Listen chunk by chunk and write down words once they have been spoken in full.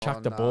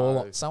chucked the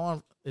ball.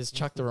 Someone has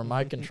chucked the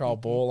remote control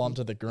ball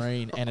onto the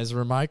green and has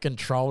remote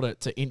controlled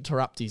it to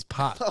interrupt his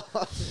putt.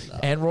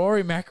 And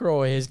Rory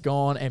McIlroy has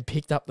gone and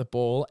picked up the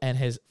ball and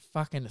has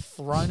fucking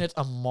thrown it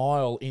a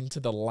mile into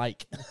the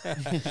lake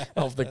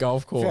of the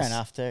golf course. Fair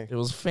enough, too. It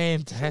was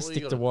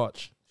fantastic to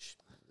watch.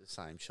 The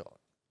same shot,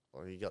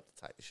 or you got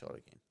to take the shot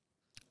again.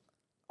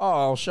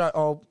 Oh, I'll show.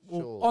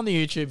 Sure. On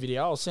the YouTube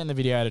video, I'll send the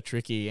video to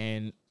Tricky,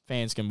 and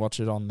fans can watch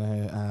it on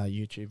the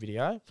YouTube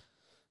video,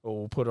 or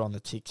we'll put it on the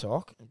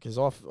TikTok because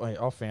I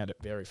found it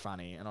very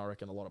funny, and I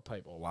reckon a lot of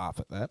people will laugh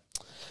at that.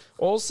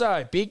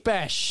 Also, Big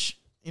Bash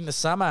in the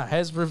summer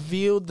has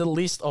revealed the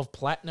list of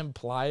platinum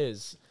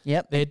players.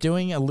 Yep. They're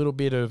doing a little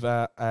bit of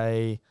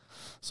a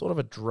sort of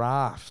a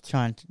draft,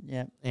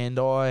 and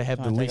I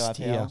have the list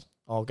here.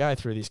 I'll go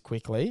through this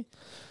quickly.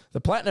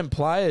 The platinum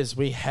players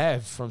we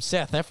have from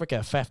South Africa,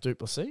 Faf du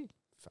Plessis.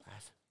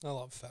 I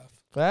love Faf.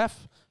 Faf.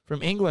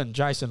 From England,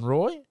 Jason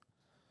Roy.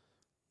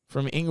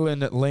 From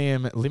England,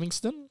 Liam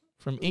Livingston.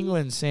 From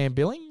England, Sam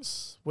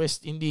Billings.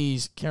 West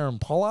Indies, Karen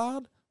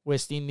Pollard.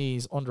 West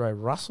Indies, Andre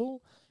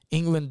Russell.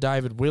 England,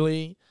 David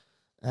Willey.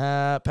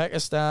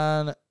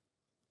 Pakistan,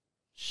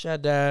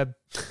 Shadab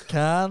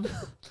Khan.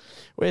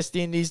 West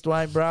Indies,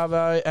 Dwayne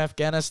Bravo.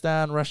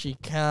 Afghanistan,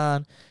 Rashid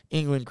Khan.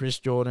 England, Chris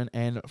Jordan.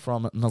 And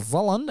from New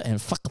Zealand and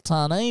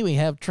Whakatane, we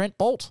have Trent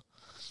Bolt.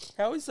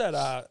 How is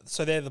that?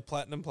 So they're the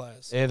platinum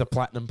players. They're the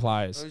platinum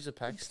players. Who's the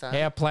Pakistan?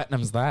 How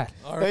platinum's that?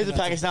 Who's the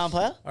Pakistan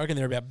player? I reckon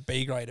they're about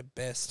B grade at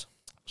best.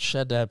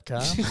 Shadab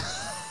Khan.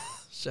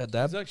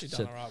 Shadab. He's actually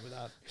done all right with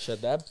that.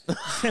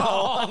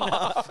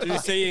 Shadab. Did you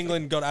see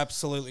England got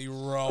absolutely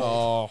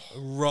rolled?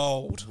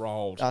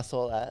 Rolled. I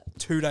saw that.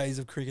 2 days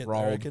of cricket.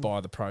 Rolled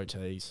by the Pro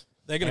Tees.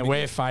 They're going to And be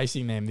we're good.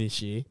 facing them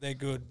this year. They're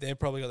good. They've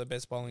probably got the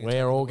best bowling.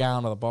 We're all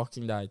going to the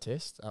Boxing Day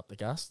test up the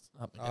guts.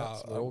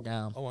 We're all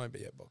going. I won't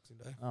be at Boxing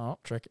Day. Oh,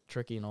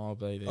 Tricky and I'll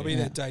be there. I'll be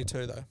there day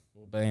 2 though.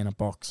 We'll be in a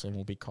box and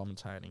we'll be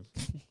commentating.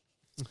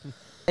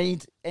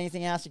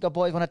 Anything else you got,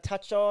 boys, want to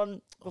touch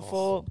on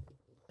before?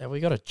 Have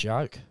we got a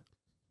joke?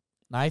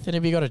 Nathan,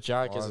 have you got a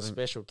joke I as a haven't.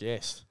 special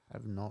guest?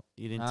 Have not.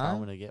 You didn't No? tell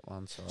me to get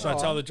one. So Should I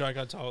tell the joke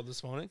I told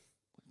this morning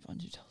What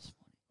did you tell us?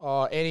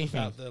 Oh, anything.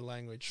 about the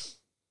language?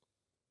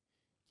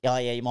 Oh,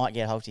 yeah, you might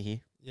get Holty here.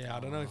 Yeah, I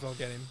don't know if I'll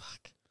get him.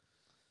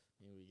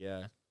 Here we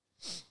go.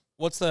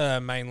 What's the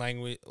main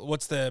language?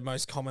 What's the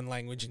most common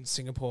language in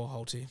Singapore,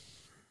 Holty?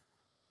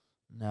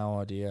 No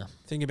idea.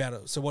 Think about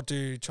it. So what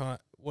do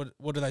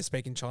they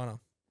speak in China?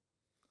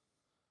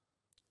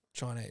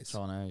 Chinese.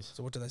 Chinese.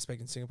 So what do they speak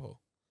in Singapore?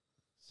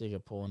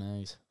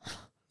 Singaporeese.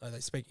 No, they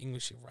speak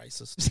English, you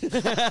racist.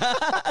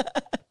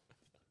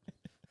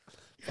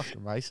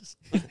 fucking racist.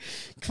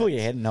 Pull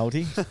your head,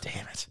 Holty.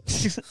 Damn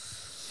it.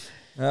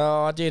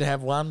 Oh, I did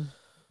have one.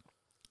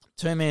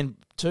 Two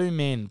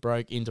men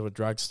broke into a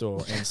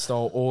drugstore and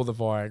stole all the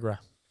Viagra.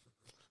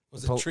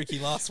 Was it tricky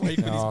last week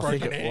with his I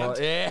think broken it hand? was.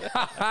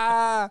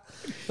 Yeah.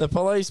 The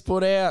police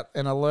put out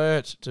an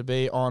alert to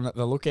be on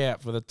the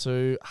lookout for the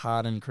two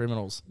hardened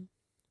criminals.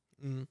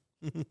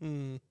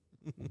 Mm.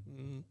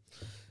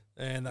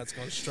 And that's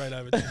gone straight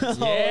over to Oh,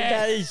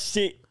 that is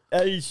shit.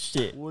 That is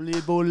shit.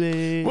 Woolly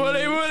bully.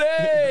 Woody,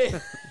 Woody!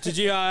 Did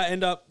you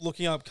end up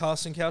looking up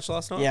Casting Couch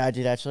last night? Yeah, I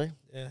did actually.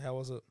 Yeah, how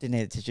was it? Didn't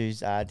need the tissues.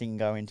 Didn't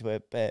go into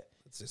it, but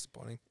It's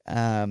disappointing.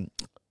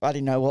 I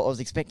didn't know what I was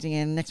expecting,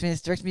 and next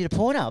minute directed me to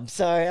Pornhub.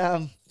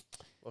 So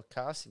Well,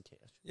 casting couch.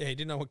 Yeah, he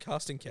didn't know what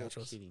Casting Couch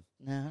You're was. kidding.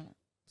 no.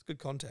 It's good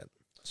content.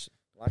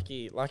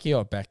 Lucky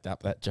I backed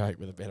up that joke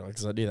with a better one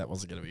because I knew that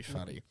wasn't going to be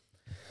funny.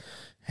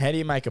 How do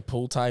you make a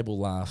pool table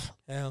laugh?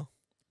 How?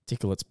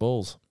 Tickle its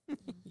balls.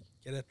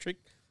 Get a trick?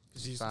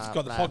 Because he's got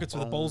the pockets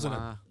with the balls in it.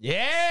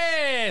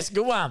 Yes!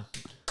 Good one.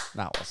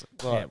 No, it wasn't.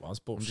 Yeah, it was.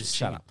 Bullshit. just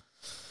Shut kidding. up.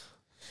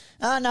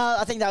 No,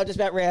 I think that'll just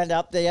about round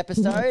up the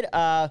episode.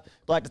 I'd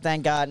like to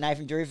thank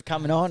Nathan Drew for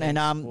coming on. Thanks,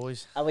 And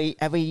boys.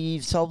 have we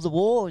solved the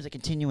war, or is it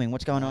continuing?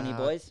 What's going on here,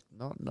 boys?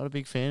 Not a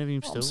big fan of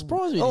him still. I'm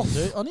surprised we didn't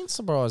do. I didn't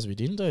surprise we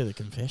didn't do the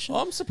confession.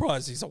 I'm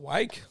surprised he's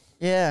awake.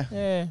 Yeah.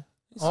 Yeah.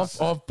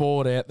 I've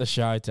bored out the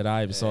show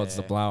today besides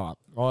the blow up.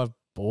 I've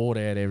bored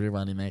out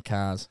everyone in their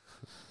cars.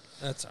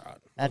 That's all right.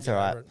 That's We'll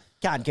all get right. over it.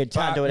 Can't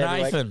But do it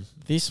every week. Nathan,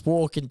 this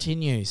war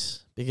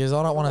continues because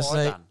I don't want to What have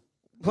I see. done?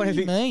 What do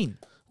you mean?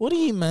 What do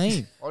you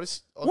mean? I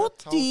got What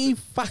told do you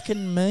to-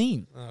 fucking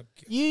mean? Oh, God.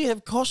 You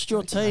have cost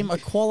your team a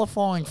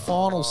qualifying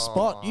final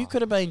spot. You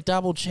could have been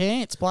double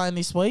chance playing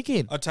this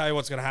weekend. I'll tell you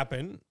what's going to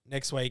happen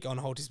next week on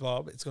Holty's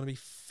Bob. It's going to be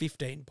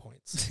 15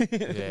 points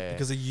Yeah.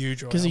 because of you,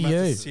 Joy. 'Cause of I'm gonna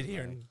have you. to sit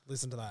here and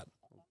listen to that.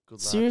 Good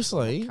luck.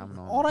 Seriously, Coming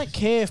I on. don't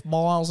care if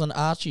Miles and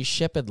Archie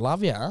Shepherd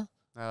love you.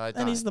 No, they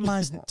That is don't. the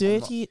most I'm not-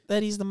 dirty.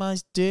 That is the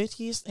most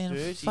dirtiest and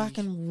Dirty.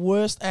 fucking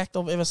worst act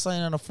I've ever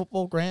seen on a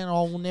football ground. I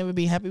will never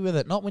be happy with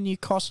it. Not when you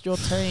cost your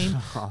team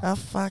a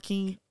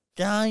fucking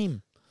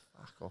game.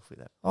 Fuck off with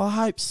that. I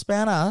hope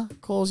Spanner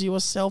calls you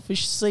a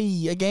selfish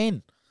C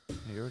again.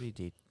 He already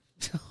did.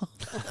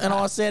 And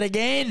I said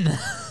again.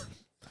 It's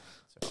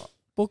all right.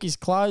 Book is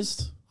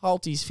closed.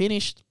 Holty's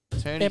finished.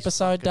 Turn his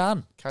Episode fucking-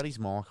 done. Cut his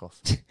mic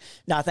off.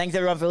 No, thanks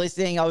everyone for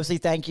listening. Obviously,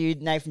 thank you,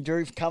 Nathan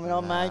Drew, for coming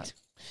on, Nah. mate.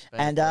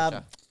 And,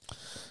 Pressure.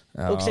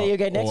 We'll see you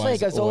again next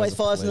week. As always, a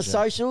follow us on the pleasure.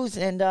 socials.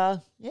 And yeah,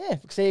 we'll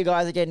see you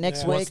guys again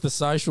next What's week. the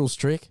socials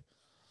trick?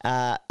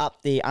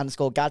 Up the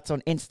 _guts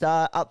on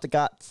Insta, up the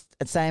guts,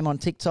 same on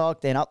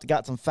TikTok, then up the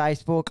guts on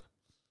Facebook,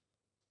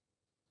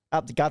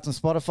 up the guts on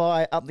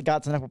Spotify, up the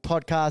guts on Apple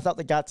Podcasts, up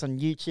the guts on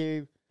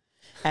YouTube.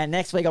 And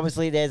next week,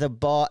 obviously, there's a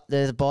bye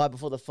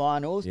before the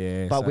finals.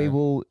 Yeah, but we so-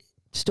 will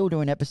still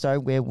do an episode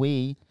where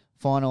we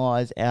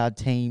finalise our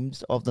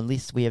teams of the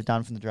lists we have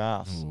done from the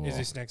drafts. Is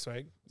this next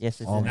week? Yes,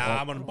 this Oh, is.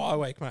 Nah, I'm on a bye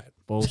week, mate.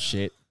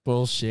 Bullshit.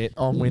 Bullshit.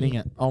 I'm winning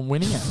it. I'm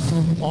winning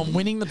it. I'm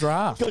winning the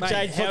draft. Got Mate,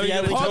 Jade how are you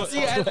Poppy gonna Alley. do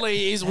it? Potsy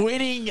Adley is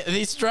winning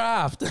this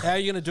draft. How are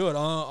you going to do it?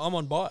 I'm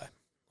on bye.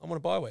 I'm on a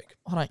bye week.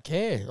 I don't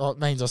care. Oh, it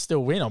means I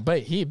still win. I'll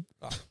beat him.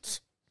 Oh,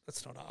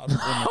 that's not hard.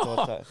 Wouldn't have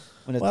thought so.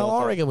 Wouldn't have Well, thought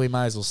I so. reckon we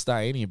may as well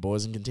stay in here,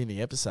 boys, and continue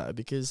the episode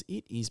because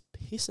it is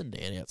pissing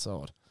down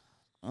outside.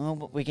 Oh,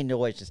 but we can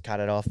always just cut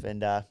it off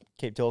and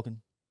keep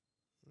talking.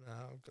 No,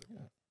 I've got to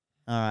go.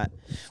 All right.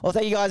 Well,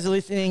 thank you guys for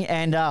listening.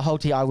 And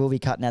Holty, I will be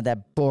cutting out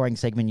that boring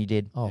segment you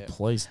did. Oh, Yeah.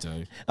 please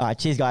do. All right.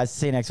 Cheers, guys.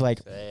 See you next week.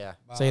 So, yeah.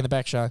 See you in the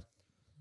back show.